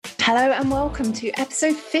Hello and welcome to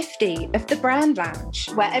episode 50 of The Brand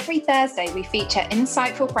Lounge, where every Thursday we feature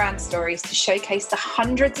insightful brand stories to showcase the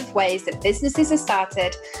hundreds of ways that businesses are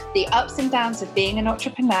started, the ups and downs of being an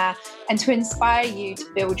entrepreneur, and to inspire you to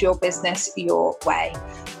build your business your way.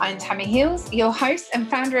 I'm Tammy Heels, your host and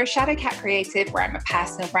founder of Shadowcat Creative, where I'm a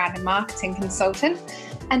personal brand and marketing consultant.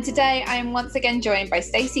 And today I am once again joined by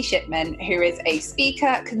Stacey Shipman, who is a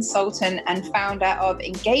speaker, consultant, and founder of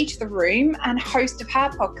Engage the Room and host of her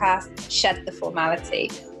podcast, Shed the Formality.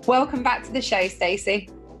 Welcome back to the show, Stacey.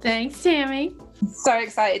 Thanks, Tammy. So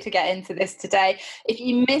excited to get into this today. If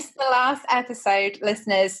you missed the last episode,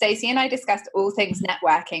 listeners, Stacey and I discussed all things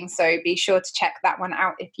networking, so be sure to check that one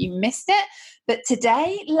out if you missed it. But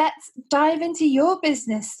today, let's dive into your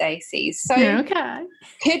business, Stacey. So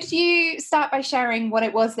could you start by sharing what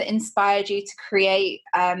it was that inspired you to create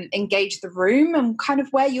Engage the Room and kind of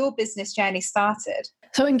where your business journey started?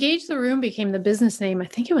 So Engage the Room became the business name, I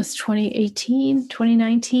think it was 2018,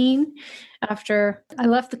 2019, after I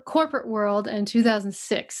left the corporate world in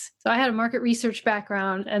 2006. So I had a market research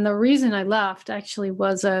background, and the reason I left actually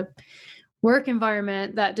was a work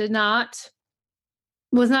environment that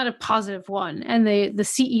was not a positive one. And the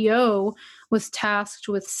CEO was tasked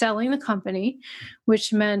with selling the company,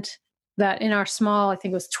 which meant that in our small, I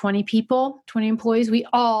think it was 20 people, 20 employees, we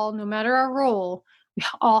all, no matter our role, we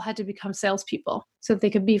all had to become salespeople so that they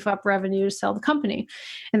could beef up revenue to sell the company.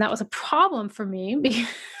 And that was a problem for me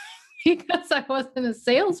because I wasn't a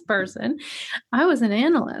salesperson. I was an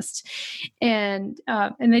analyst. And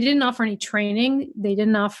they didn't offer any training. They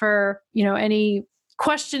didn't offer, any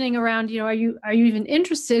questioning around, are you even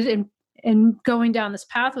interested in going down this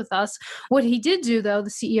path with us? What he did do, though, the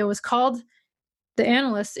CEO was called the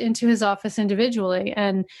analyst into his office individually.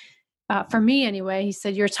 And for me anyway, he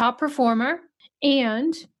said, "You're a top performer.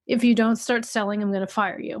 And if you don't start selling, I'm going to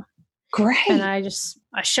fire you." Great. And I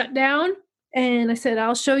shut down and I said,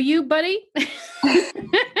 "I'll show you, buddy."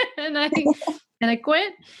 and I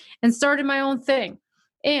quit and started my own thing.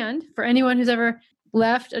 And for anyone who's ever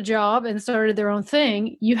left a job and started their own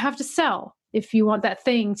thing, you have to sell if you want that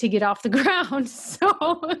thing to get off the ground. So,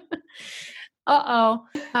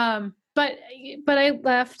 But I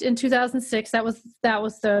left in 2006. That was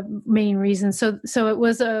the main reason. So it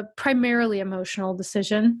was a primarily emotional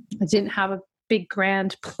decision. I didn't have a big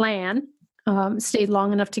grand plan. Stayed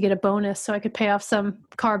long enough to get a bonus so I could pay off some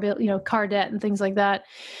car debt and things like that.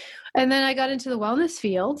 And then I got into the wellness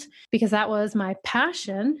field because that was my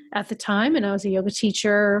passion at the time. And I was a yoga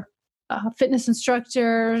teacher, fitness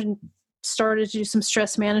instructor, and started to do some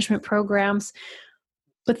stress management programs.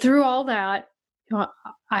 But through all that,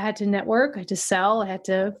 I had to network, I had to sell, I had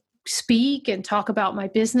to speak and talk about my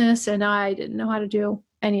business, and I didn't know how to do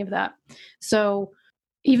any of that. So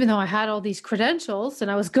even though I had all these credentials and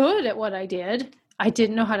I was good at what I did, I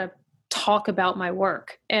didn't know how to talk about my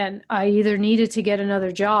work. And I either needed to get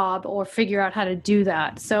another job or figure out how to do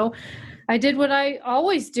that. So I did what I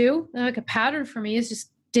always do. Like a pattern for me is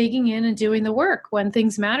just digging in and doing the work when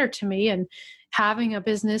things matter to me. And having a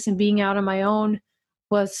business and being out on my own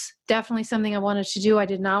was definitely something I wanted to do. I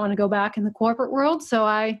did not want to go back in the corporate world. So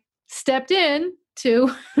I stepped in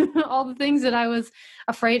to all the things that I was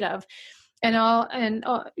afraid of. And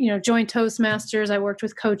joined Toastmasters. I worked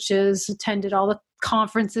with coaches, attended all the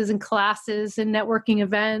conferences and classes and networking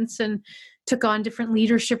events, and took on different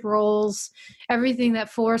leadership roles, everything that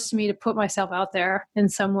forced me to put myself out there in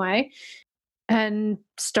some way, and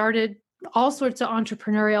started all sorts of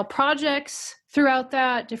entrepreneurial projects throughout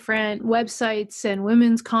that, different websites and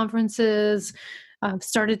women's conferences,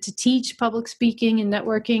 started to teach public speaking and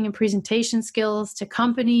networking and presentation skills to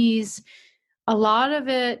companies. A lot of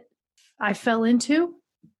it I fell into,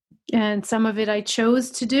 and some of it I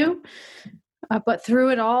chose to do. But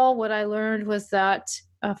through it all, what I learned was that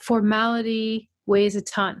formality weighs a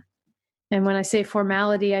ton. And when I say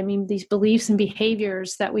formality, I mean these beliefs and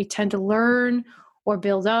behaviors that we tend to learn or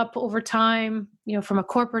build up over time, from a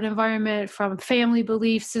corporate environment, from family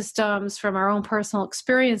belief systems, from our own personal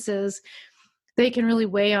experiences, they can really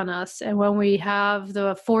weigh on us. And when we have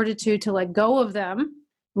the fortitude to let go of them,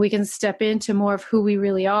 we can step into more of who we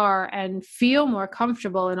really are and feel more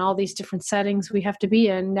comfortable in all these different settings we have to be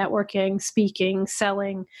in: networking, speaking,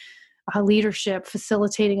 selling, leadership,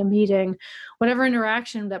 facilitating a meeting, whatever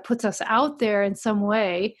interaction that puts us out there in some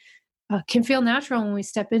way can feel natural when we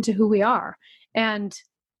step into who we are. And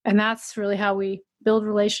that's really how we build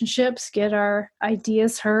relationships, get our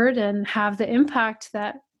ideas heard, and have the impact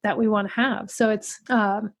that we want to have. So it's,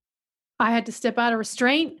 I had to step out of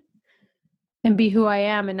restraint and be who I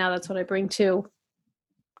am. And now that's what I bring to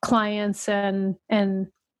clients and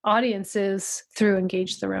audiences through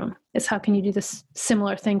Engage the Room. Is how can you do this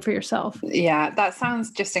similar thing for yourself? Yeah, that sounds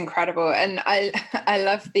just incredible. And I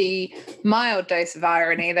love the mild dose of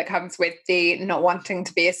irony that comes with the not wanting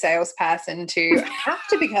to be a salesperson to have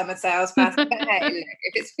to become a salesperson. But hey, look,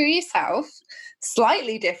 if it's for yourself,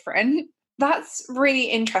 slightly different. That's really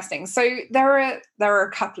interesting. So there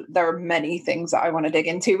are many things that I want to dig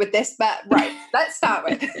into with this, but right, let's start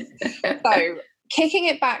with. So kicking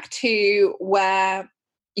it back to where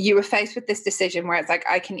you were faced with this decision where it's like,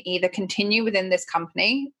 I can either continue within this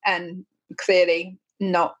company and clearly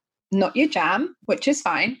not your jam, which is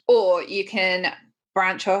fine, or you can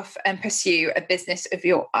branch off and pursue a business of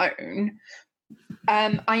your own.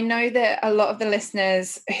 I know that a lot of the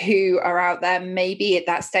listeners who are out there may be at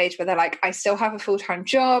that stage where they're like, I still have a full-time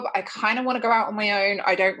job. I kind of want to go out on my own.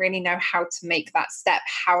 I don't really know how to make that step.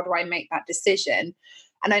 How do I make that decision?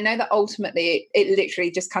 And I know that ultimately it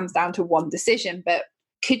literally just comes down to one decision, but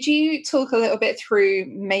could you talk a little bit through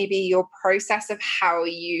maybe your process of how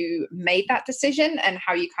you made that decision and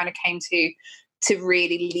how you kind of came to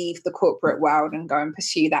really leave the corporate world and go and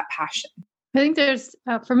pursue that passion? I think there's,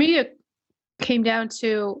 for me, it came down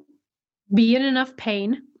to be in enough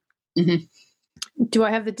pain. Mm-hmm. Do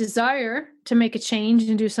I have the desire to make a change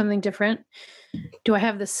and do something different? Do I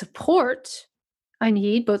have the support I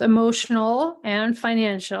need, both emotional and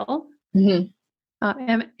financial? Mm-hmm.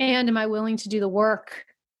 And am I willing to do the work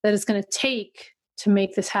that it's going to take to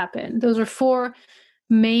make this happen? Those are 4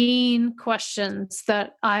 main questions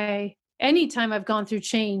that anytime I've gone through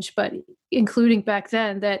change, but including back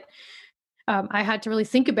then, that I had to really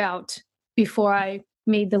think about before I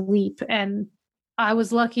made the leap. And I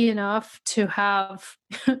was lucky enough to have,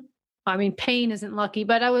 I mean, pain isn't lucky,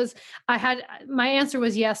 but my answer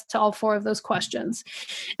was yes to all 4 of those questions.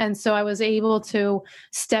 And so I was able to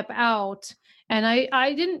step out, and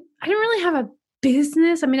I didn't really have a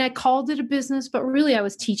business. I mean, I called it a business, but really I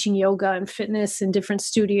was teaching yoga and fitness in different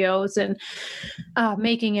studios and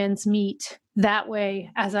making ends meet that way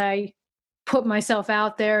as I put myself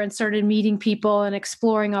out there and started meeting people and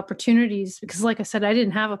exploring opportunities. Because like I said, I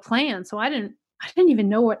didn't have a plan. So I didn't even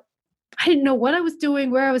know what I was doing,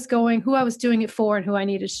 where I was going, who I was doing it for, and who I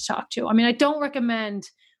needed to talk to. I mean, I don't recommend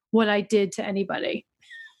what I did to anybody.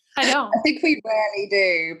 I don't. I think we rarely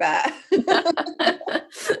do, but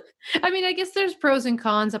I mean, I guess there's pros and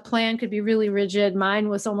cons. A plan could be really rigid. Mine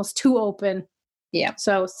was almost too open. Yeah.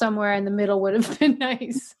 So somewhere in the middle would have been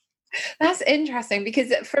nice. That's interesting,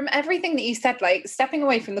 because from everything that you said, like stepping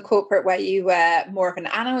away from the corporate where you were more of an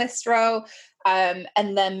analyst role, and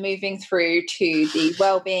then moving through to the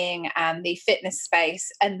well-being and the fitness space,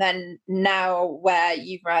 and then now where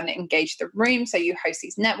you run Engage the Room, so you host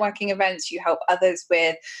these networking events, you help others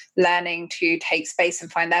with learning to take space and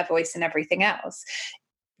find their voice and everything else.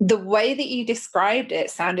 The way that you described it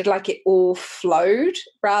sounded like it all flowed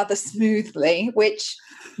rather smoothly, which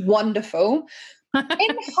wonderful.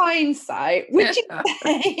 In hindsight, would you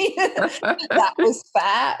say that was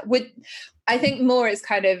fair? I think more is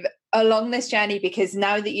kind of along this journey, because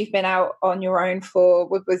now that you've been out on your own for,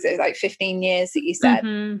 what was it, like 15 years that you said,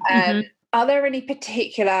 are there any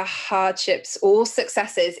particular hardships or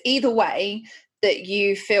successes, either way, that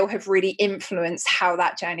you feel have really influenced how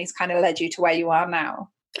that journey's kind of led you to where you are now?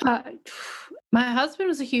 My husband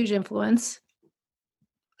was a huge influence,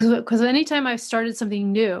 because anytime I started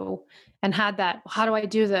something new and had that, how do I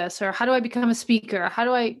do this? Or how do I become a speaker? How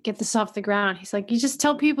do I get this off the ground? He's like, you just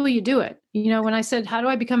tell people you do it. You know, when I said, how do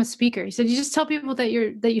I become a speaker? He said, you just tell people that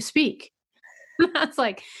you speak. That's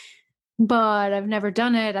like, but I've never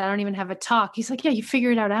done it. I don't even have a talk. He's like, yeah, you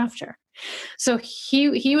figure it out after. So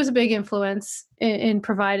he was a big influence in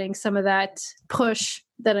providing some of that push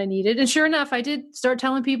that I needed. And sure enough, I did start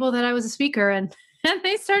telling people that I was a speaker, and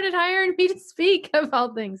they started hiring me to speak of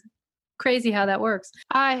all things. Crazy how that works.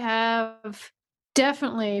 I have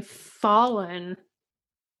definitely fallen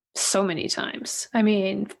so many times. I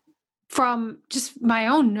mean, from just my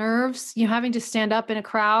own nerves, having to stand up in a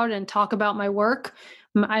crowd and talk about my work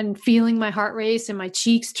and feeling my heart race and my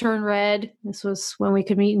cheeks turn red. This was when we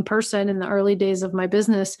could meet in person in the early days of my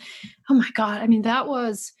business. Oh my God. I mean, that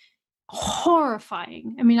was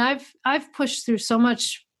horrifying. I mean, I've pushed through so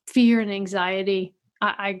much fear and anxiety.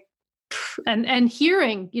 And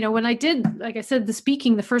hearing, when I did, like I said, the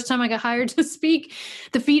speaking, the first time I got hired to speak,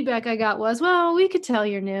 the feedback I got was, well, we could tell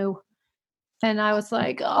you're new. And I was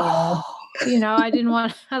like, I didn't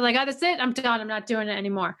want, I was like, that's it. I'm done. I'm not doing it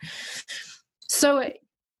anymore. So,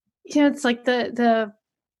 it's like the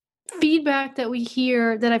feedback that we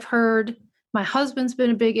hear, that I've heard. My husband's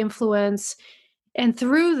been a big influence. And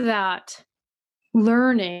through that,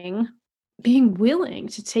 learning, being willing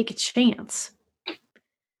to take a chance.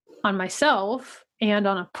 on myself and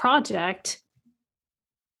on a project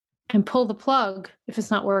and pull the plug if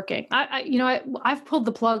it's not working. I've pulled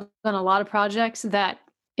the plug on a lot of projects that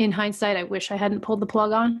in hindsight, I wish I hadn't pulled the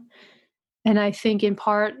plug on. And I think in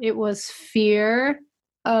part it was fear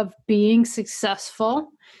of being successful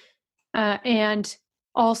and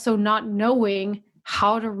also not knowing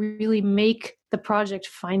how to really make the project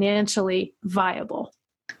financially viable.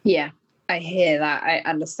 Yeah, I hear that. I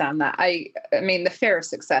understand that. I mean, the fear of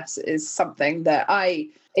success is something that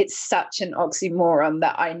it's such an oxymoron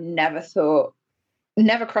that I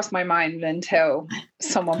never crossed my mind until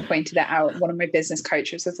someone pointed it out. One of my business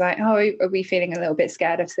coaches was like, oh, are we feeling a little bit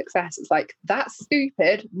scared of success? It's like, that's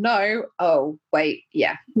stupid. No. Oh, wait.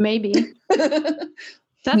 Yeah. Maybe.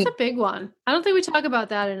 That's a big one. I don't think we talk about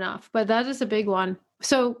that enough, but that is a big one.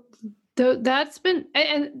 So that's been,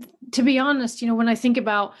 and to be honest, when I think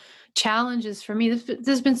about challenges for me,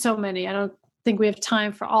 there's been so many. I don't think we have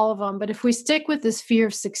time for all of them, but if we stick with this fear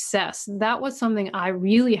of success, that was something I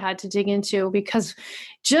really had to dig into, because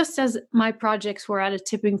just as my projects were at a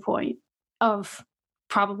tipping point of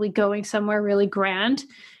probably going somewhere really grand,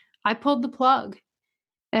 I pulled the plug.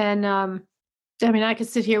 And I could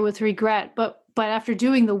sit here with regret, but after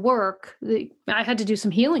doing the work, I had to do some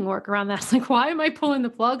healing work around that. It's like, why am I pulling the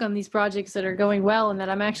plug on these projects that are going well and that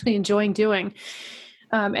I'm actually enjoying doing?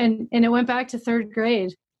 And it went back to third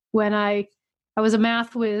grade when I was a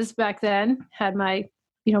math whiz back then, had my,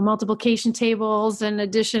 multiplication tables and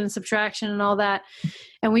addition and subtraction and all that.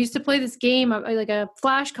 And we used to play this game, like a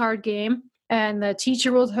flashcard game. And the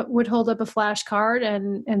teacher would hold up a flashcard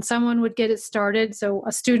and someone would get it started. So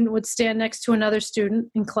a student would stand next to another student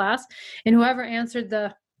in class, and whoever answered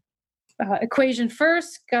the equation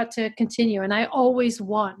first got to continue. And I always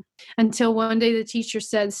won until one day the teacher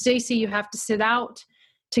said, Stacy, you have to sit out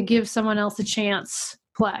to give someone else a chance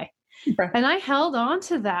play. Right. And I held on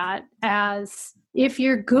to that as, if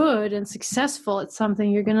you're good and successful at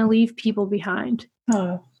something, you're going to leave people behind.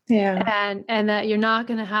 Oh. Yeah. And that you're not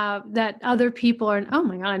going to have, that other people are, oh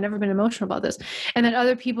my God, I've never been emotional about this. And that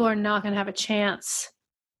other people are not going to have a chance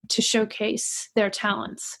to showcase their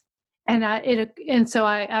talents. And so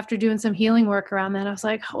after doing some healing work around that, I was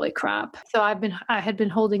like, holy crap. So I had been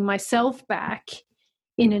holding myself back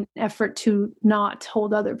in an effort to not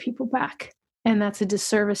hold other people back. And that's a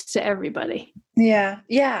disservice to everybody. Yeah,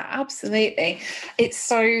 absolutely.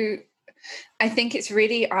 I think it's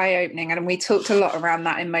really eye-opening, and we talked a lot around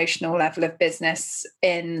that emotional level of business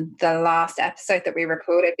in the last episode that we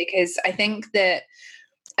recorded, because I think that,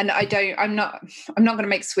 and I'm not going to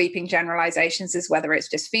make sweeping generalizations as whether it's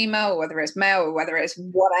just female or whether it's male or whether it's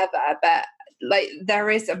whatever, but like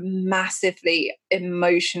there is a massively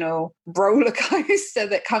emotional roller coaster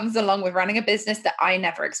that comes along with running a business that I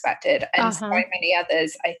never expected. And so many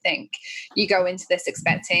others, I think you go into this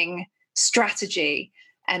expecting strategy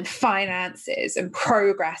and finances and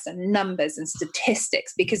progress and numbers and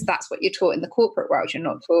statistics, because that's what you're taught in the corporate world. You're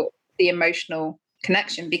not taught the emotional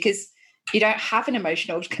connection, because you don't have an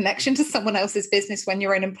emotional connection to someone else's business when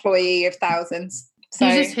you're an employee of thousands. So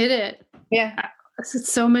you just hit it. Yeah.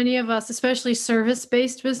 So many of us, especially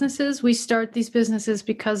service-based businesses, we start these businesses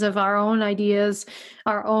because of our own ideas,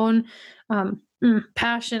 our own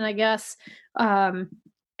passion, I guess. And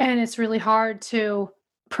it's really hard to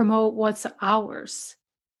promote what's ours.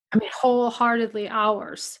 I mean, wholeheartedly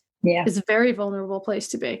ours. Yeah. It's a very vulnerable place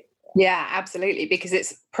to be. Yeah, absolutely. Because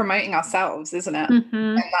it's promoting ourselves, isn't it? Mm-hmm.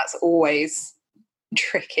 And that's always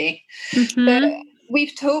tricky. Mm-hmm. But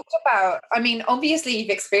we've talked about, I mean, obviously you've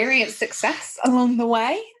experienced success along the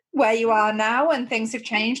way where you are now, and things have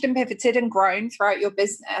changed and pivoted and grown throughout your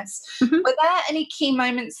business. Mm-hmm. Were there any key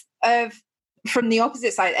moments from the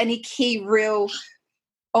opposite side, any key real,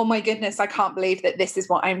 oh my goodness, I can't believe that this is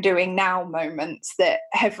what I'm doing now moments that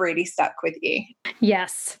have really stuck with you?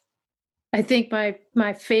 Yes. I think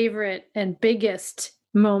my favorite and biggest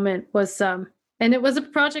moment was, and it was a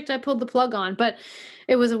project I pulled the plug on, but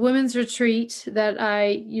it was a women's retreat that I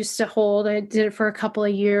used to hold. I did it for a couple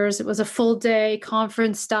of years. It was a full day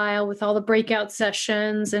conference style with all the breakout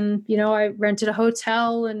sessions. And, I rented a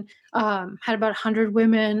hotel and had about 100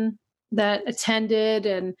 women that attended.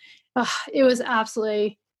 And it was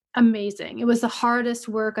absolutely amazing. It was the hardest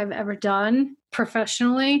work I've ever done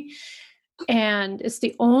professionally. And it's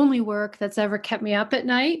the only work that's ever kept me up at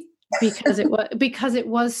night, because it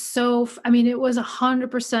was so, it was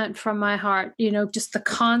 100% from my heart, just the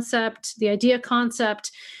concept, the idea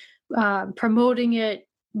concept, promoting it,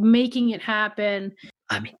 making it happen.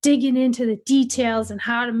 Digging into the details and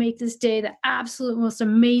how to make this day the absolute most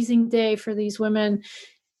amazing day for these women.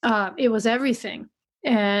 It was everything.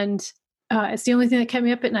 And It's the only thing that kept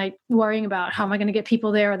me up at night, worrying about how am I going to get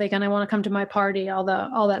people there? Are they going to want to come to my party? All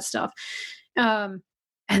that stuff.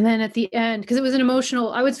 And then at the end, because it was an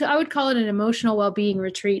emotional, I would call it an emotional well-being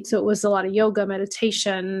retreat. So it was a lot of yoga,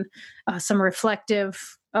 meditation, some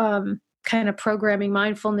reflective kind of programming,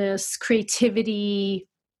 mindfulness, creativity,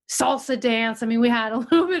 salsa dance. I mean, we had a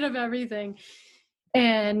little bit of everything.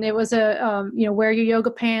 And it was wear your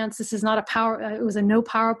yoga pants. This is not it was a no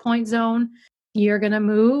PowerPoint zone. You're going to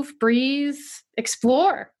move, breathe,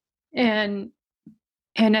 explore. And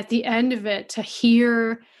at the end of it, to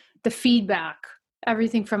hear the feedback,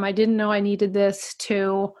 everything from I didn't know I needed this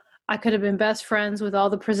to I could have been best friends with all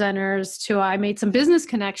the presenters to I made some business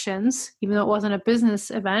connections, even though it wasn't a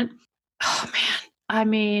business event. Oh man, I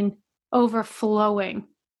mean, overflowing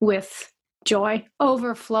with joy,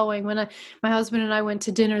 overflowing. When my husband and I went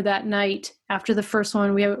to dinner that night after the first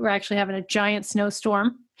one, we were actually having a giant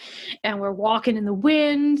snowstorm, and we're walking in the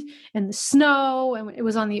wind and the snow, and it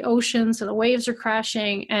was on the ocean, so the waves are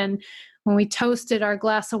crashing. And when we toasted our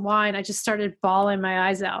glass of wine, I just started bawling my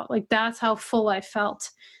eyes out. Like, that's how full I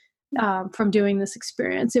felt from doing this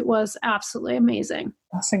experience. It was absolutely amazing.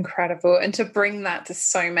 That's incredible. And to bring that to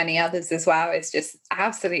so many others as well is just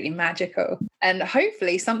absolutely magical. And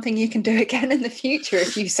hopefully something you can do again in the future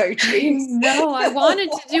if you so choose. No, I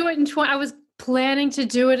wanted to do it I was planning to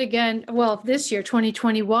do it again. Well, this year,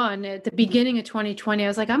 2021, at the beginning of 2020, I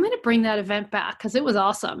was like, I'm going to bring that event back because it was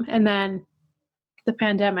awesome. And then the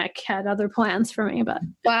pandemic had other plans for me, but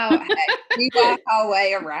wow, we work our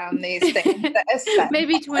way around these things.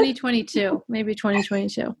 Maybe 2022.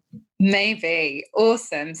 Maybe.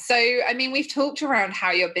 Awesome. So, I mean, we've talked around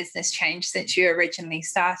how your business changed since you originally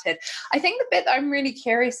started. I think the bit that I'm really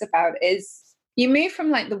curious about is you moved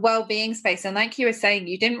from like the well-being space, and like you were saying,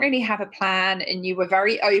 you didn't really have a plan and you were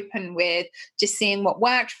very open with just seeing what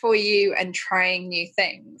worked for you and trying new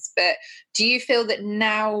things. But do you feel that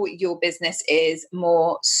now your business is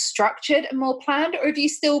more structured and more planned, or do you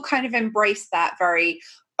still kind of embrace that very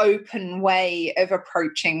open way of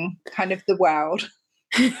approaching kind of the world?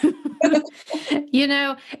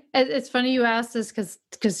 It's funny you asked this because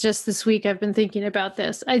just this week I've been thinking about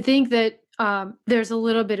this. I think that there's a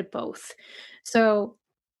little bit of both. So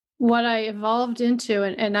what I evolved into,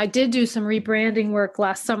 and I did do some rebranding work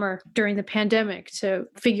last summer during the pandemic to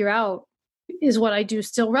figure out, is what I do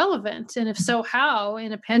still relevant? And if so, how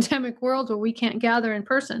in a pandemic world where we can't gather in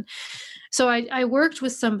person? So I worked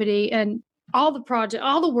with somebody, and all the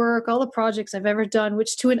projects I've ever done,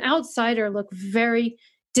 which to an outsider look very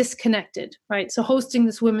disconnected, right? So hosting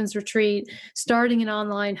this women's retreat, starting an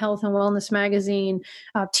online health and wellness magazine,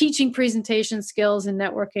 teaching presentation skills and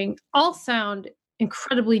networking, all sound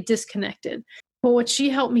incredibly disconnected. But what she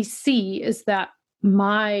helped me see is that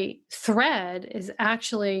my thread is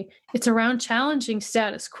actually, it's around challenging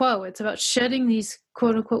status quo. It's about shedding these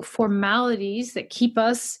quote unquote formalities that keep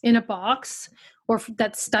us in a box or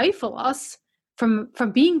that stifle us from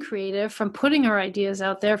being creative, from putting our ideas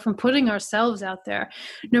out there, from putting ourselves out there.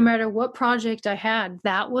 No matter what project I had,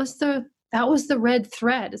 that was the red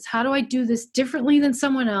thread. Is how do I do this differently than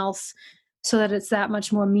someone else so that it's that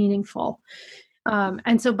much more meaningful?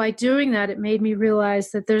 And so by doing that, it made me realize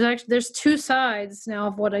that there's two sides now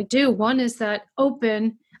of what I do. One is that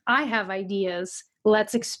open, I have ideas,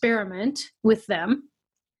 let's experiment with them.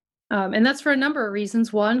 And that's for a number of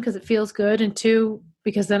reasons. One, because it feels good. And two,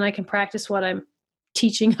 because then I can practice what I'm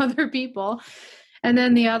teaching other people. And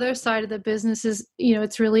then the other side of the business is,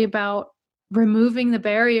 it's really about removing the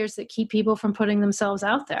barriers that keep people from putting themselves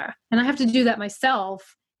out there. And I have to do that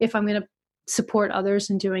myself if I'm going to support others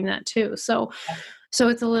in doing that too. So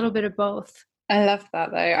it's a little bit of both. I love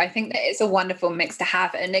that, though. I think that it's a wonderful mix to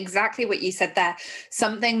have. And exactly what you said there,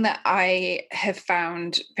 something that I have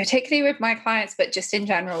found, particularly with my clients, but just in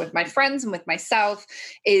general with my friends and with myself,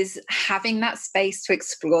 is having that space to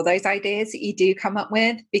explore those ideas that you do come up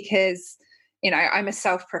with. Because, I'm a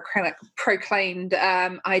self-proclaimed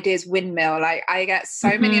ideas windmill. Like, I get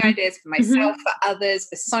so many ideas for myself, for others,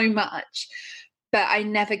 for so much. But I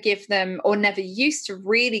never give them, or never used to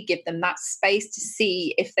really give them, that space to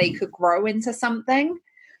see if they could grow into something.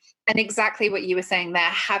 And exactly what you were saying there,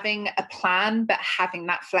 having a plan, but having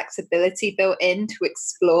that flexibility built in to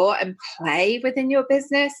explore and play within your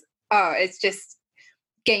business. Oh, it's just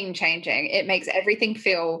game changing. It makes everything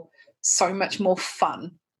feel so much more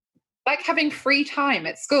fun. Like having free time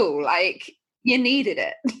at school, like you needed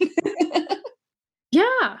it.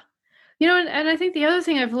 Yeah. And I think the other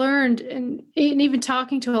thing I've learned, and even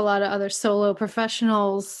talking to a lot of other solo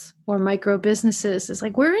professionals or micro businesses, is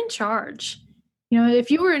like, we're in charge.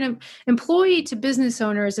 If you were an employee to business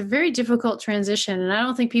owner, is a very difficult transition. And I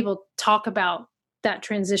don't think people talk about that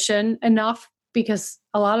transition enough, because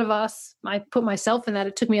a lot of us, I put myself in that,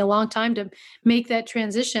 it took me a long time to make that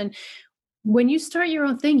transition. When you start your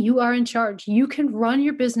own thing, you are in charge. You can run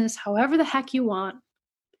your business however the heck you want.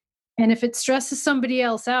 And if it stresses somebody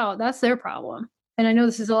else out, that's their problem. And I know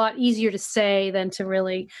this is a lot easier to say than to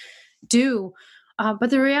really do. But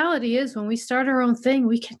the reality is, when we start our own thing,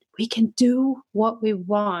 we can do what we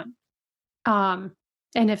want. And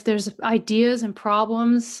if there's ideas and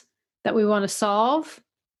problems that we want to solve,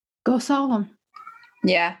 go solve them.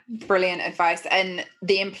 Yeah, brilliant advice. And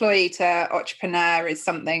the employee to entrepreneur is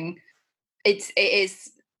something, it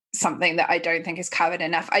is something that I don't think is covered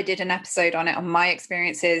enough. I did an episode on it, on my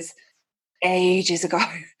experiences ages ago.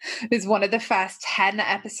 It's one of the first 10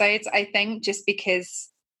 episodes, I think, just because,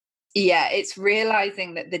 yeah, it's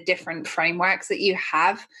realizing that the different frameworks that you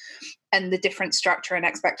have and the different structure and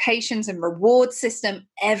expectations and reward system,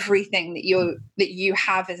 everything that you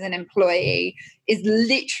have as an employee is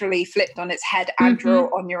literally flipped on its head and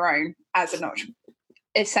you're on your own as an entrepreneur.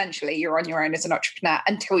 Essentially, you're on your own as an entrepreneur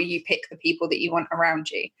until you pick the people that you want around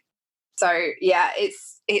you. So yeah,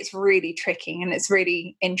 it's really tricky, and it's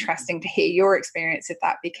really interesting to hear your experience of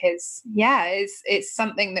that, because yeah, it's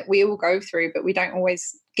something that we all go through, but we don't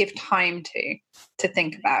always give time to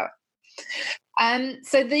think about.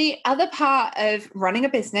 So the other part of running a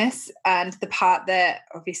business, and the part that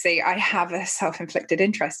obviously I have a self-inflicted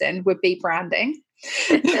interest in, would be branding.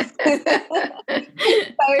 So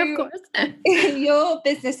of course. Your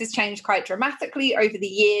business has changed quite dramatically over the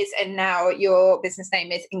years, and now your business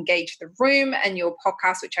name is Engage the Room, and your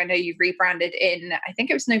podcast, which I know you rebranded in, I think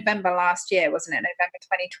it was November last year, wasn't it? November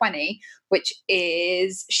 2020, which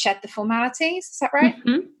is Shed the Formalities. Is that right?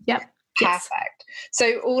 Mm-hmm. Yep. Perfect. Yes.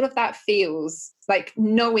 So all of that feels like,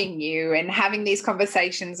 knowing you and having these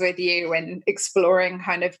conversations with you and exploring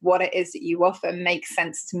kind of what it is that you offer makes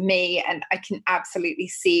sense to me. And I can absolutely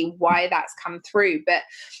see why that's come through. But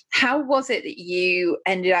how was it that you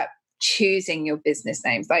ended up choosing your business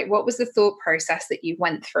names? Like, what was the thought process that you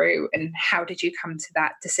went through, and how did you come to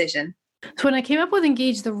that decision? So when I came up with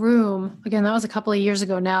Engage the Room, again, that was a couple of years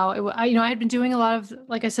ago now, I had been doing a lot of,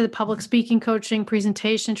 like I said, public speaking, coaching,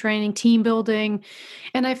 presentation training, team building.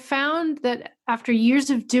 And I found that after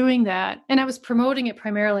years of doing that, and I was promoting it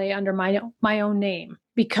primarily under my own name,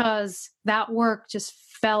 because that work just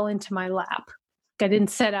fell into my lap. I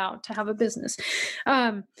didn't set out to have a business.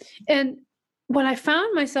 And what I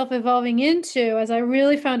found myself evolving into, as I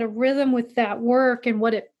really found a rhythm with that work and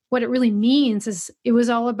what it really means, is it was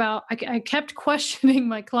all about, I kept questioning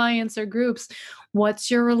my clients or groups,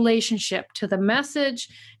 what's your relationship to the message,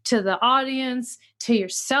 to the audience, to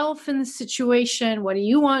yourself in the situation? What do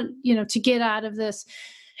you want, to get out of this?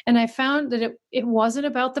 And I found that it wasn't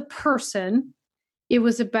about the person. It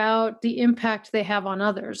was about the impact they have on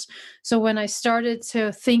others. So when I started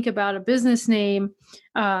to think about a business name,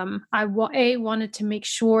 I wanted to make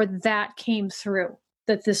sure that came through,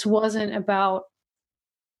 that this wasn't about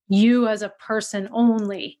you as a person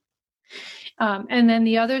only. And then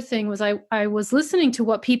the other thing was I was listening to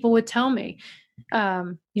what people would tell me,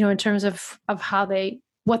 in terms of how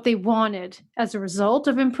what they wanted as a result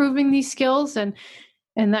of improving these skills, and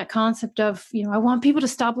that concept of, I want people to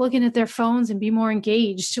stop looking at their phones and be more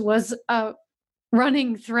engaged was a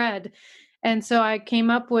running thread. And so I came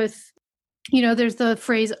up with, there's the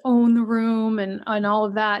phrase own the room and all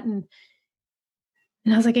of that. And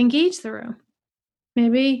I was like, engage the room.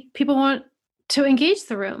 Maybe people want to engage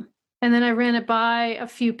the room. And then I ran it by a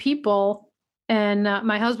few people, and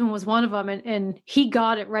my husband was one of them, and he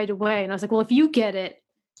got it right away. And I was like, well, if you get it,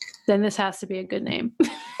 then this has to be a good name,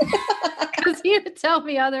 because he would tell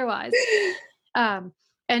me otherwise.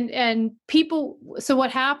 And people, so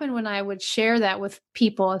what happened when I would share that with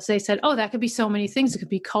people is they said, oh, that could be so many things. It could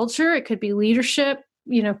be culture. It could be leadership,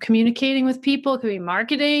 communicating with people. It could be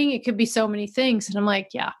marketing. It could be so many things. And I'm like,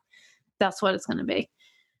 yeah, that's what it's going to be,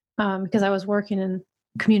 because I was working in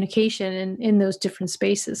communication in those different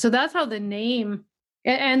spaces. So that's how the name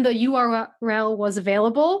and the URL was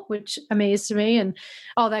available, which amazed me, and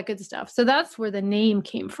all that good stuff. So that's where the name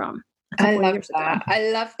came from. I love that.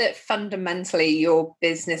 I love that fundamentally your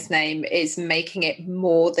business name is making it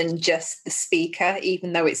more than just the speaker,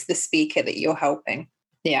 even though it's the speaker that you're helping.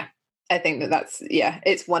 Yeah. I think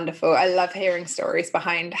it's wonderful. I love hearing stories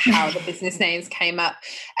behind how the business names came up.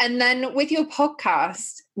 And then with your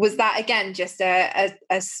podcast, was that again just a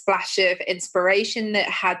splash of inspiration that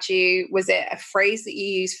had you? Was it a phrase that you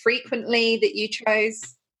use frequently that you chose?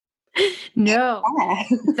 No,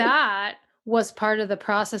 that was part of the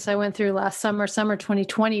process I went through last summer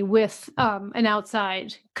 2020, with an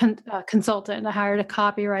outside consultant. I hired a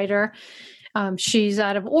copywriter. She's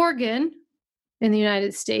out of Oregon, in the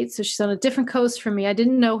United States. So she's on a different coast from me. I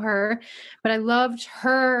didn't know her, but I loved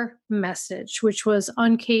her message, which was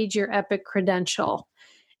uncage your epic credential.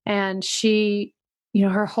 And she,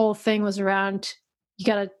 her whole thing was around,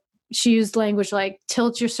 she used language like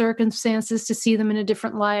tilt your circumstances to see them in a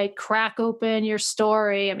different light, crack open your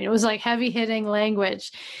story. I mean, it was like heavy hitting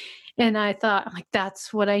language. And I thought, I'm like,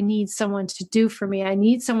 that's what I need someone to do for me. I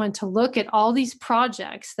need someone to look at all these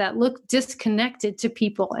projects that look disconnected to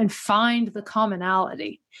people and find the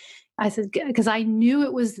commonality. I said, because I knew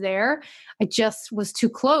it was there. I just was too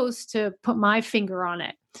close to put my finger on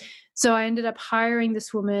it. So I ended up hiring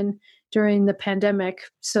this woman during the pandemic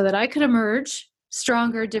so that I could emerge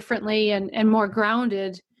stronger, differently, and more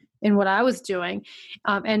grounded in what I was doing.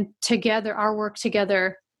 And together, our work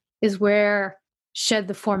together is where Shed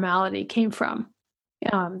the Formality came from.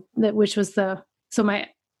 So my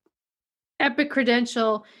epic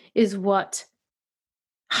credential is what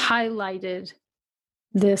highlighted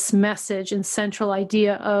this message and central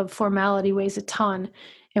idea of formality weighs a ton,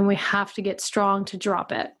 and we have to get strong to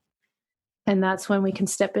drop it. And that's when we can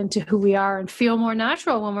step into who we are and feel more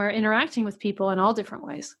natural when we're interacting with people in all different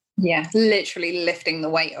ways. Yeah, literally lifting the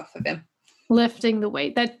weight off of him. Lifting the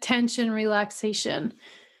weight, that tension, relaxation,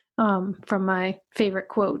 from my favorite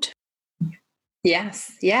quote.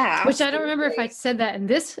 Yes, yeah. Which absolutely. I don't remember if I said that in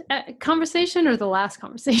this conversation or the last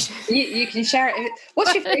conversation. You can share it.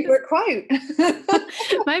 What's your favorite quote?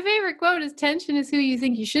 My favorite quote is tension is who you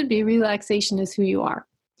think you should be. Relaxation is who you are.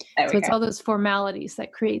 So it's all those formalities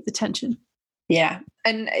that create the tension. Yeah.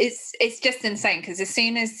 And it's just insane because as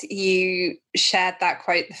soon as you shared that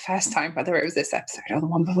quote the first time, whether it was this episode or the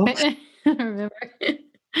one before, I remember.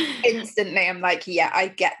 Instantly I'm like, yeah, I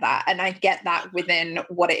get that. And I get that within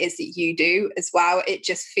what it is that you do as well. It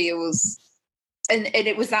just feels, and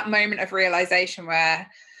it was that moment of realization where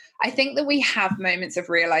I think that we have moments of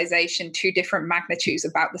realization to different magnitudes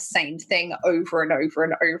about the same thing over and over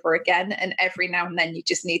and over again. And every now and then you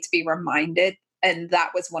just need to be reminded. And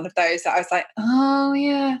that was one of those that I was like, oh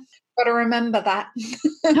yeah, got to remember that.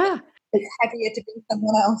 Yeah. It's heavier to be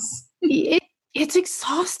someone else. It's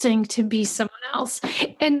exhausting to be someone else.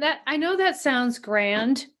 And that, I know that sounds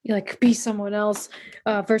grand, like be someone else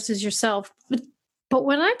versus yourself. But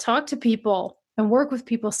when I talk to people and work with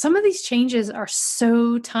people, some of these changes are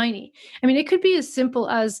so tiny. I mean, it could be as simple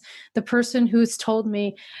as the person who's told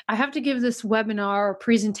me, I have to give this webinar or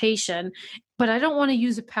presentation, but I don't want to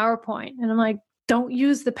use a PowerPoint. And I'm like, don't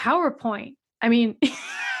use the PowerPoint. I mean,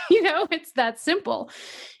 it's that simple.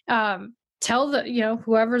 Tell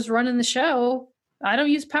whoever's running the show, I don't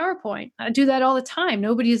use PowerPoint. I do that all the time.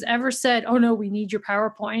 Nobody has ever said, oh no, we need your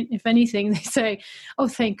PowerPoint. If anything, they say, oh,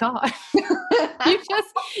 thank God.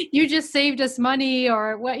 you just saved us money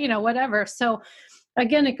or whatever. So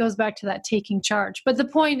again, it goes back to that taking charge. But the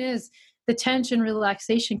point is the tension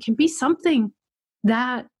relaxation can be something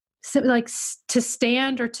that like to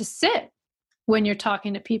stand or to sit when you're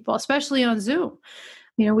talking to people, especially on Zoom.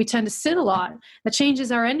 We tend to sit a lot. That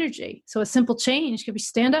changes our energy. So a simple change could be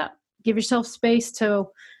stand up, give yourself space to,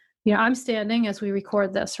 I'm standing as we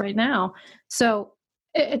record this right now. So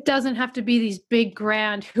it doesn't have to be these big,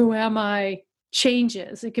 grand, who am I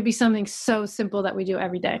changes. It could be something so simple that we do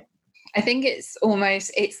every day. I think it's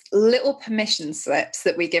little permission slips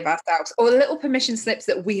that we give ourselves, or little permission slips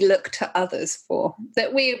that we look to others for,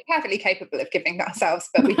 that we're perfectly capable of giving ourselves,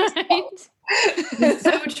 but we just don't. It's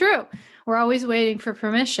so true. We're always waiting for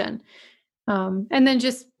permission. And then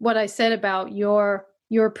just what I said about your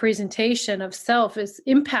presentation of self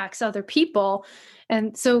impacts other people.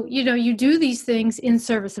 And so, you do these things in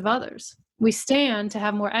service of others. We stand to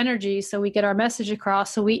have more energy so we get our message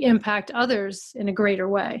across, so we impact others in a greater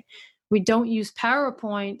way. We don't use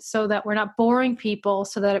PowerPoint so that we're not boring people,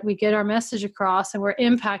 so that we get our message across and we're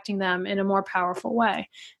impacting them in a more powerful way.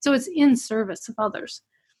 So it's in service of others.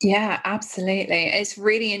 Yeah, absolutely. It's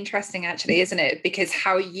really interesting, actually, isn't it? Because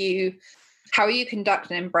how you conduct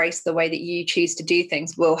and embrace the way that you choose to do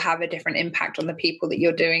things will have a different impact on the people that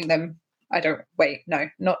you're doing them.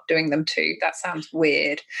 Not doing them to. That sounds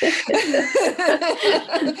weird.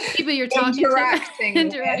 People you're talking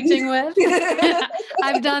interacting with.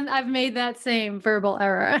 I've made that same verbal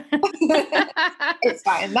error. It's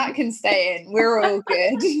fine. That can stay in. We're all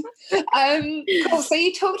good. Cool. So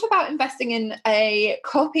you talked about investing in a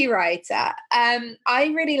copywriter.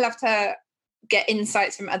 I really love to get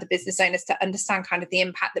insights from other business owners to understand kind of the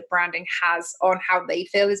impact that branding has on how they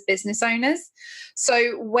feel as business owners.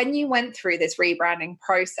 So when you went through this rebranding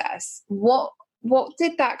process, what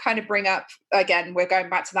did that kind of bring up? Again, we're going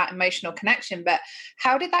back to that emotional connection, but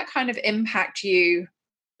how did that kind of impact you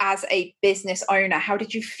as a business owner? How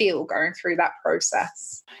did you feel going through that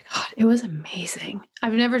process? Oh my God, it was amazing.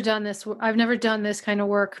 I've never done this. I've never done this kind of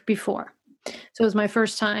work before. So it was my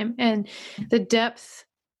first time. And the depth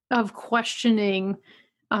of questioning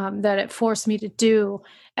that it forced me to do,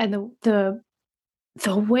 and the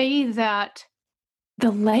way that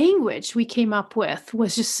the language we came up with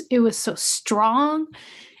was just, it was so strong.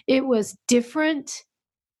 It was different.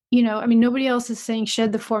 I mean, nobody else is saying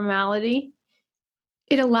shed the formality.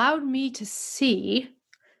 It allowed me to see,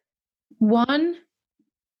 one,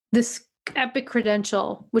 this epic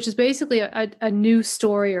credential, which is basically a new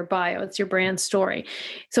story or bio. It's your brand story.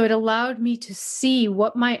 So it allowed me to see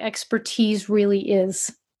what my expertise really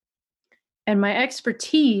is. And my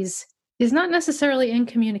expertise is not necessarily in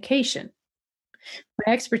communication.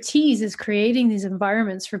 My expertise is creating these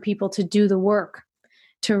environments for people to do the work,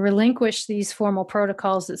 to relinquish these formal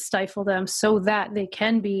protocols that stifle them so that they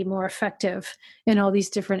can be more effective in all these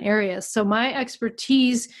different areas. So my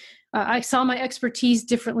expertise, I saw my expertise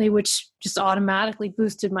differently, which just automatically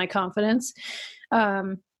boosted my confidence.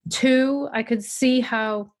 Two, I could see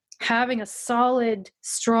how having a solid,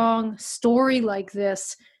 strong story like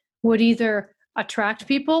this would either attract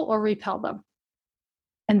people or repel them.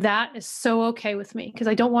 And that is so okay with me, because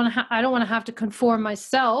I don't want to have to conform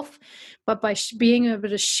myself, but by being able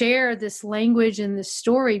to share this language and this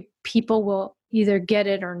story, people will either get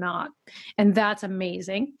it or not. And that's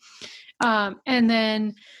amazing. And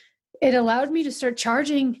then it allowed me to start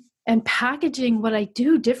charging and packaging what I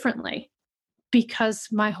do differently, because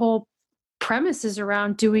my whole premise is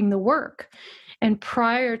around doing the work. And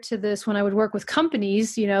prior to this, when I would work with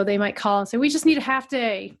companies, they might call and say, we just need a half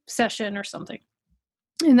day session or something.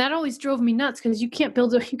 And that always drove me nuts, because you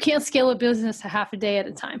can't scale a business to half a day at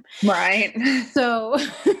a time. Right. So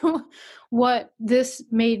what this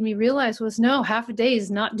made me realize was, no, half a day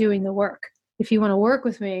is not doing the work. If you want to work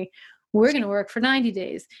with me, we're going to work for 90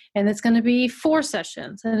 days, and it's going to be 4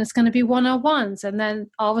 sessions, and it's going to be one-on-ones. And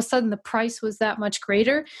then all of a sudden the price was that much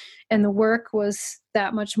greater and the work was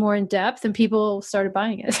that much more in depth, and people started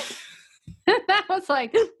buying it. That was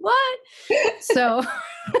like, what?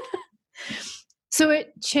 So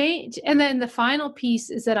it changed. And then the final piece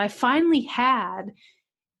is that I finally had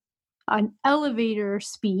an elevator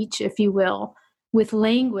speech, if you will, with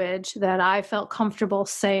language that I felt comfortable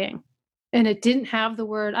saying. And it didn't have the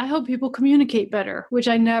word, I hope people communicate better, which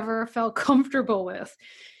I never felt comfortable with.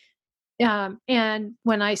 And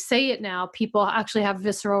when I say it now, people actually have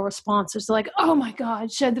visceral responses like, oh my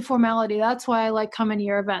God, shed the formality. That's why I like coming to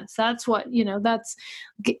your events. That's what,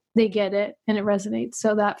 they get it and it resonates.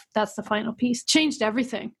 So that's the final piece. Changed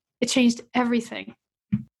everything. It changed everything.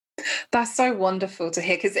 That's so wonderful to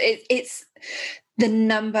hear, because it's the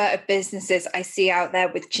number of businesses I see out there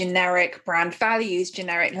with generic brand values,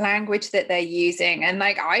 generic language that they're using. And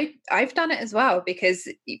like, I've done it as well, because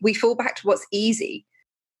we fall back to what's easy.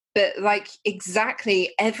 But like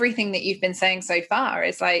exactly everything that you've been saying so far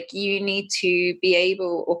is like, you need to be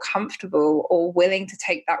able or comfortable or willing to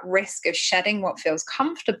take that risk of shedding what feels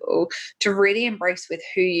comfortable to really embrace with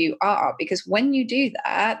who you are. Because when you do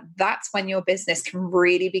that, that's when your business can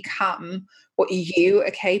really become what you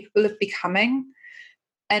are capable of becoming.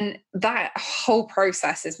 And that whole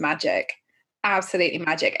process is magic. Absolutely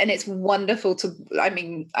magic. And it's wonderful I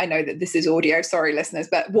know that this is audio, sorry listeners,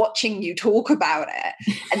 but watching you talk about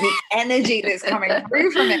it and the energy that's coming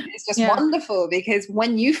through from it is just wonderful, because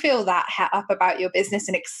when you feel that hat up about your business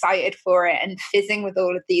and excited for it and fizzing with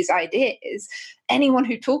all of these ideas, anyone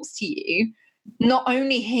who talks to you not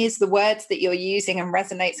only hears the words that you're using and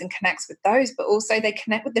resonates and connects with those, but also they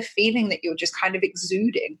connect with the feeling that you're just kind of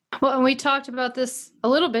exuding. Well, and we talked about this a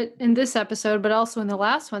little bit in this episode, but also in the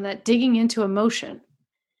last one, that digging into emotion.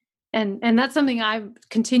 And that's something I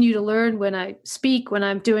continue to learn when I speak, when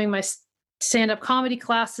I'm doing my stand-up comedy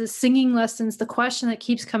classes, singing lessons. The question that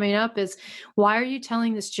keeps coming up is, why are you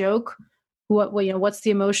telling this joke? What's the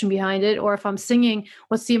emotion behind it? Or if I'm singing,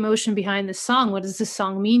 what's the emotion behind this song? What does this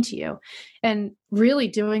song mean to you? And really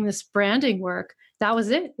doing this branding work, that was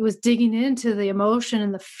it. It was digging into the emotion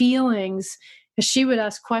and the feelings. Because she would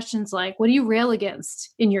ask questions like, what do you rail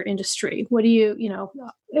against in your industry? What do you,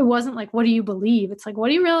 it wasn't like, what do you believe? It's like, what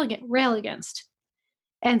do you rail against?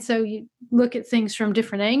 And so you look at things from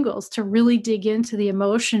different angles to really dig into the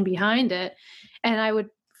emotion behind it. And I would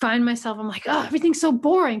find myself, I'm like, oh, everything's so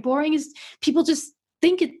boring. Boring is, people just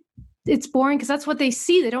think it's boring because that's what they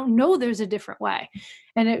see. They don't know there's a different way.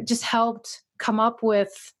 And it just helped come up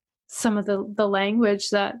with some of the language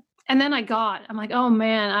that, and then I'm like, oh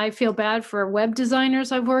man, I feel bad for web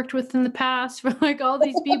designers I've worked with in the past, for like all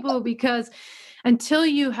these people, because until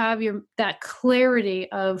you have that clarity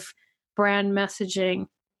of brand messaging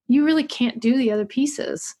you really can't do the other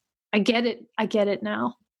pieces. I get it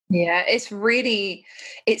now. Yeah,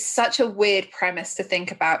 it's such a weird premise to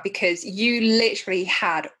think about, because you literally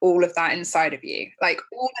had all of that inside of you. Like,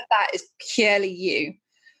 all of that is purely you,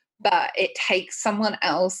 but it takes someone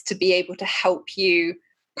else to be able to help you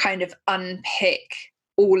kind of unpick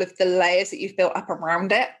all of the layers that you've built up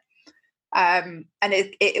around it. And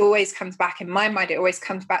it always comes back, in my mind, it always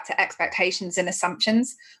comes back to expectations and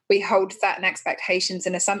assumptions. We hold certain expectations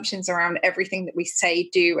and assumptions around everything that we say,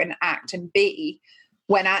 do, and act and be,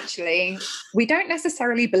 when actually we don't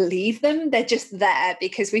necessarily believe them. They're just there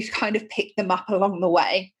because we've kind of picked them up along the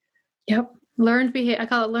way. Yep. Learned behavior. I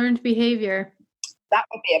call it learned behavior. That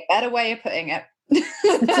would be a better way of putting it.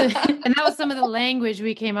 And that was some of the language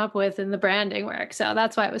we came up with in the branding work. So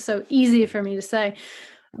that's why it was so easy for me to say.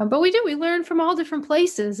 But we learn from all different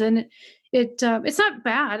places, and it's not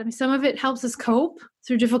bad. I mean, some of it helps us cope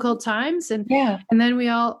through difficult times, and then we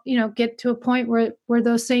all, get to a point where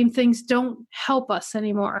those same things don't help us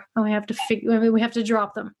anymore, and we have to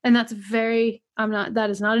drop them. And that's that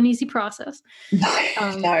is not an easy process. No,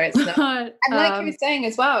 it's not. But, and like you were saying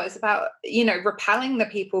as well, it's about, repelling the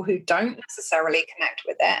people who don't necessarily connect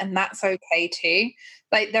with it. And that's okay too.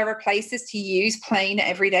 Like, there are places to use plain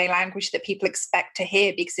everyday language that people expect to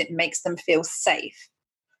hear because it makes them feel safe.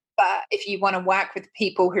 But if you want to work with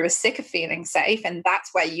people who are sick of feeling safe, and that's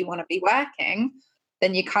where you want to be working,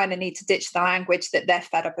 then you kind of need to ditch the language that they're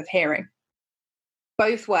fed up of hearing.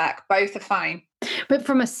 Both work, both are fine. But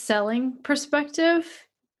from a selling perspective,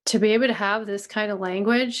 to be able to have this kind of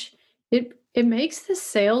language, it makes the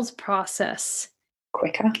sales process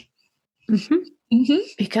quicker. Mm-hmm. Mm-hmm.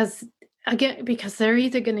 Because they're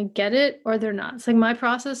either going to get it or they're not. It's like, my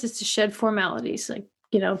process is to shed formalities, like,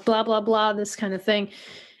 blah, blah, blah, this kind of thing.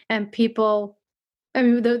 And people,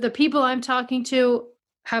 the people I'm talking to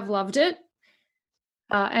have loved it.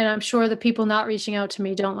 And I'm sure the people not reaching out to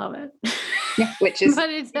me don't love it. Yeah, which is,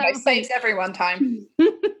 saves everyone time.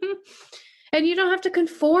 And you don't have to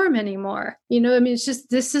conform anymore. It's just,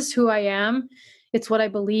 this is who I am. It's what I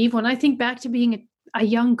believe. When I think back to being a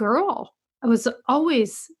young girl, I was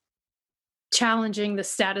always challenging the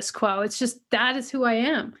status quo. It's just, that is who I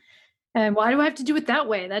am. And why do I have to do it that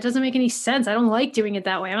way? That doesn't make any sense. I don't like doing it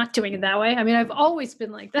that way. I'm not doing it that way. I mean, I've always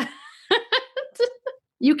been like that.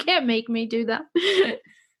 You can't make me do that.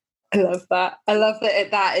 I love that. I love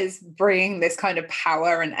that that is bringing this kind of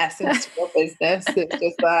power and essence to your business. It's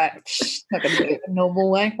just like, not going to do it the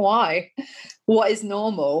normal way. Why? What is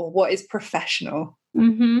normal? What is professional?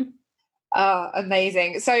 Mm-hmm.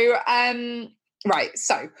 Amazing. So, right.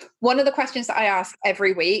 So one of the questions that I ask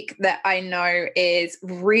every week that I know is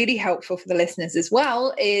really helpful for the listeners as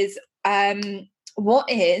well is, what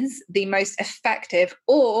is the most effective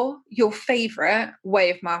or your favorite way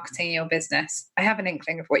of marketing your business? I have an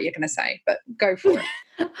inkling of what you're going to say, but go for it.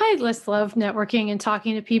 I just love networking and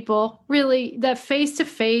talking to people. Really, that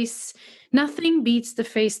face-to-face, nothing beats the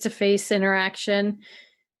face-to-face interaction.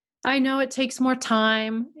 I know it takes more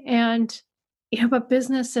time, and but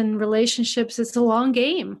business and relationships, it's a long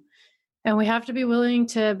game, and we have to be willing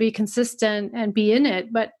to be consistent and be in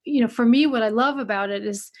it. But, for me, what I love about it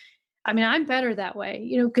is, I'm better that way,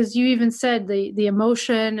 because you even said the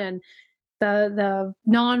emotion and the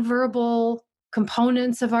nonverbal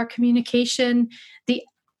components of our communication,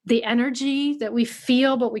 the energy that we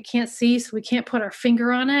feel, but we can't see, so we can't put our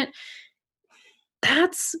finger on it.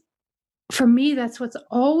 For me, that's what's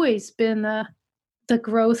always been the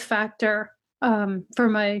growth factor for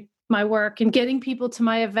my work, and getting people to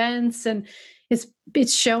my events, and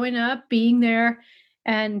it's showing up, being there,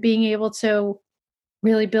 and being able to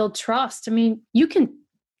really build trust. You can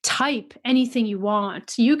type anything you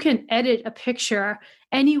want. You can edit a picture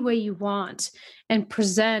any way you want and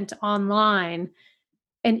present online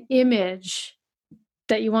an image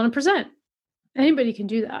that you want to present. Anybody can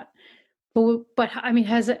do that. But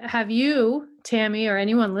have you, Tammy, or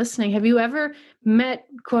anyone listening, have you ever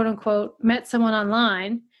quote unquote, met someone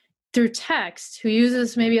online through text who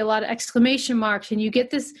uses maybe a lot of exclamation marks, and you get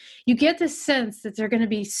this sense that they're going to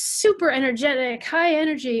be super energetic, high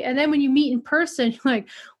energy, and then when you meet in person, you're like,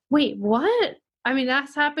 wait, what?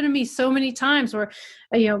 That's happened to me so many times where,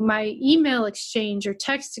 my email exchange or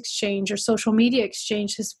text exchange or social media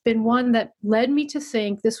exchange has been one that led me to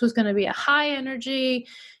think this was going to be a high energy,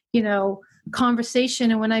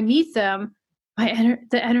 conversation. And when I meet them,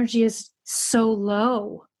 the energy is so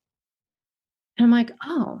low. And I'm like,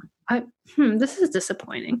 oh, this is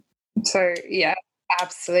disappointing. So yeah,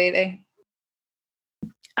 absolutely.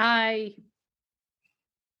 I'm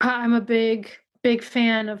a big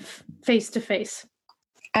fan of face-to-face.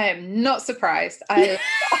 I am not surprised. I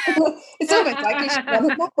It's almost like you should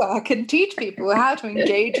run a network and teach people how to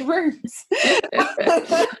engage rooms.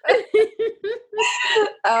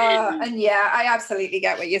 And yeah, I absolutely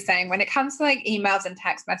get what you're saying. When it comes to like emails and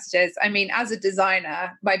text messages, I mean, as a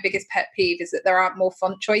designer, my biggest pet peeve is that there aren't more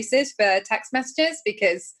font choices for text messages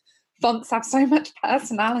because fonts have so much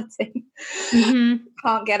personality.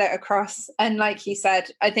 Can't get it across. And like you said,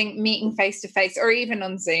 I think meeting face to face or even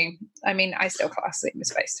on Zoom, I mean, I still class Zoom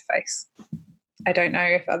as face to face. I don't know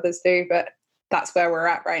if others do, but that's where we're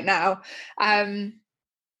at right now.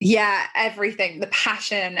 Yeah, everything, the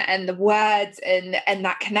passion and the words and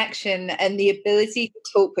that connection and the ability to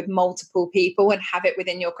talk with multiple people and have it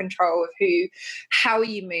within your control of how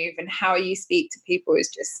you move and how you speak to people is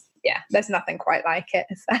just, yeah, there's nothing quite like it.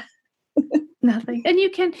 Is there? Nothing. And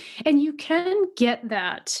you can get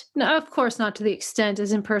that. Now, of course, not to the extent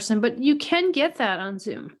as in person, but you can get that on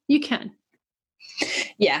Zoom. You can.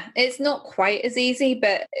 Yeah, it's not quite as easy,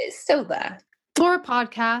 but it's still there. Or a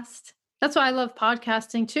podcast. That's why I love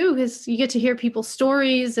podcasting too, is you get to hear people's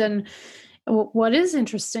stories and what is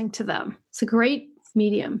interesting to them. It's a great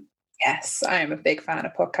medium. Yes, I am a big fan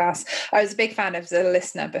of podcasts. I was a big fan of the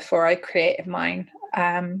listener before I created mine.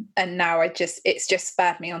 And now it's just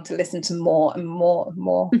spurred me on to listen to more and more and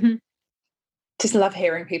more. Just love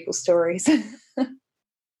hearing people's stories.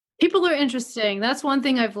 People are interesting. That's one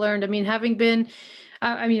thing I've learned. I mean, having been,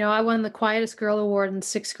 I won the quietest girl award in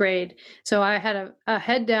 6th grade. So I had a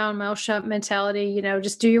head down, mouth shut mentality,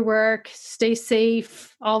 just do your work, stay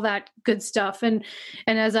safe, all that good stuff. And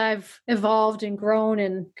as I've evolved and grown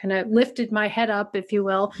and kind of lifted my head up, if you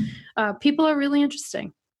will, people are really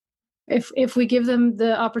interesting. If we give them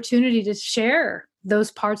the opportunity to share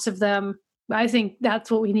those parts of them, I think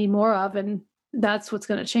that's what we need more of. And that's what's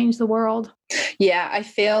going to change the world. Yeah, I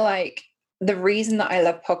feel like the reason that I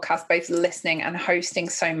love podcasts, both listening and hosting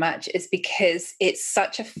so much, is because it's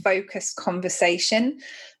such a focused conversation,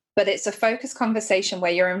 but it's a focused conversation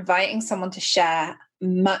where you're inviting someone to share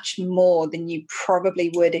much more than you probably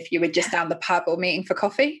would if you were just down the pub or meeting for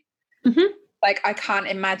coffee. Like, I can't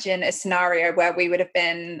imagine a scenario where we would have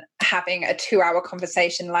been having a 2-hour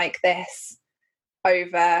conversation like this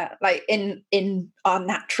over like in our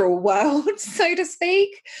natural world, so to speak.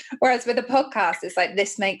 Whereas with a podcast, it's like,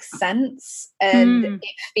 this makes sense and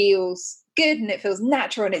it feels good and it feels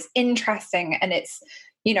natural and it's interesting and it's,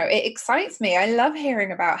 it excites me. I love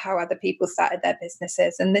hearing about how other people started their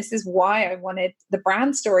businesses. And this is why I wanted the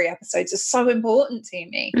brand story episodes are so important to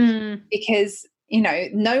me, because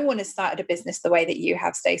no one has started a business the way that you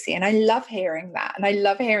have, Stacey. And I love hearing that. And I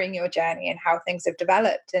love hearing your journey and how things have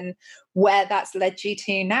developed and where that's led you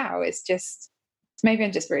to now. It's just, maybe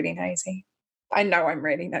I'm just really nosy. I know I'm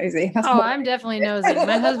really nosy. I'm definitely nosy.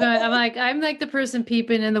 My husband, I'm like the person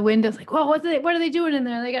peeping in the windows, like, well, what are they doing in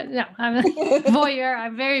there? No, I'm a voyeur.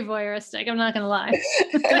 I'm very voyeuristic. I'm not going to lie.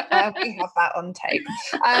 We have that on tape.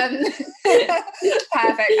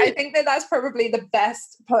 Perfect. I think that's probably the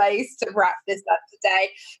best place to wrap this up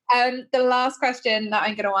today. The last question that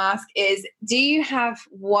I'm going to ask is, do you have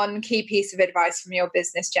one key piece of advice from your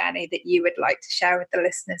business journey that you would like to share with the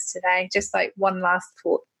listeners today? Just like one last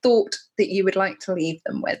thought that you would like to leave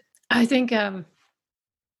them with? I think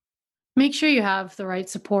make sure you have the right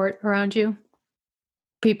support around you.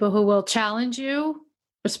 People who will challenge you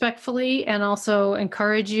respectfully and also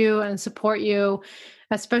encourage you and support you,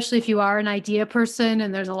 especially if you are an idea person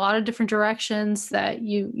and there's a lot of different directions that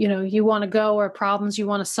you want to go or problems you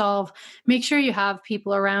want to solve. Make sure you have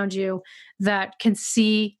people around you that can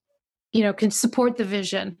see, can support the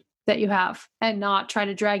vision that you have and not try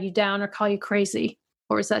to drag you down or call you crazy.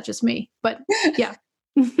 Or is that just me? But yeah,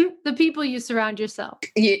 the people you surround yourself.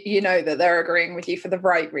 You know that they're agreeing with you for the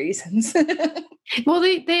right reasons. Well,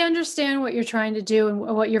 they understand what you're trying to do and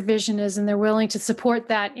what your vision is, and they're willing to support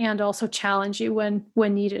that and also challenge you when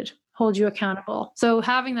needed, hold you accountable. So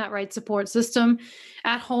having that right support system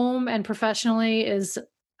at home and professionally is,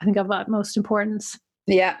 I think, of utmost importance.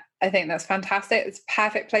 Yeah. I think that's fantastic. It's a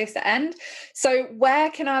perfect place to end. So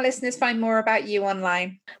where can our listeners find more about you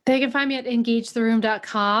online? They can find me at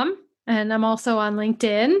engagetheroom.com. And I'm also on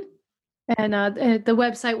LinkedIn. And the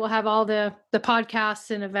website will have all the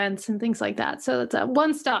podcasts and events and things like that. So it's a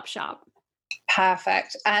one-stop shop.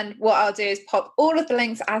 Perfect. And what I'll do is pop all of the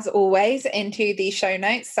links, as always, into the show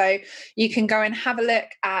notes. So you can go and have a look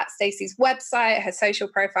at Stacey's website, her social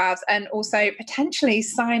profiles, and also potentially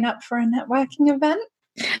sign up for a networking event.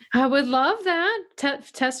 I would love that.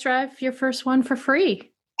 Test drive your first one for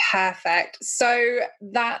free. Perfect. So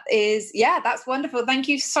that's wonderful. Thank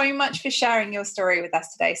you so much for sharing your story with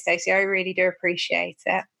us today, Stacey. I really do appreciate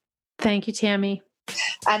it. Thank you, Tammy.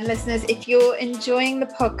 And listeners, if you're enjoying the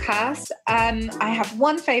podcast, I have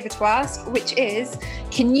one favor to ask, which is,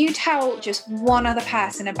 can you tell just one other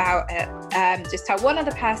person about it? Just tell one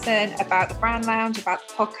other person about the Brand Lounge, about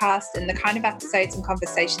the podcast, and the kind of episodes and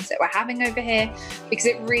conversations that we're having over here, because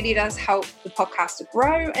it really does help the podcast to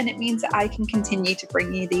grow, and it means that I can continue to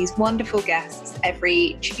bring you these wonderful guests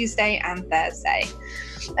every Tuesday and Thursday.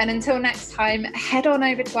 And until next time, head on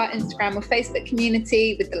over to our Instagram or Facebook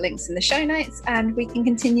community with the links in the show notes, and we can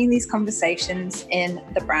continue these conversations in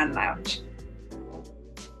the Brand Lounge.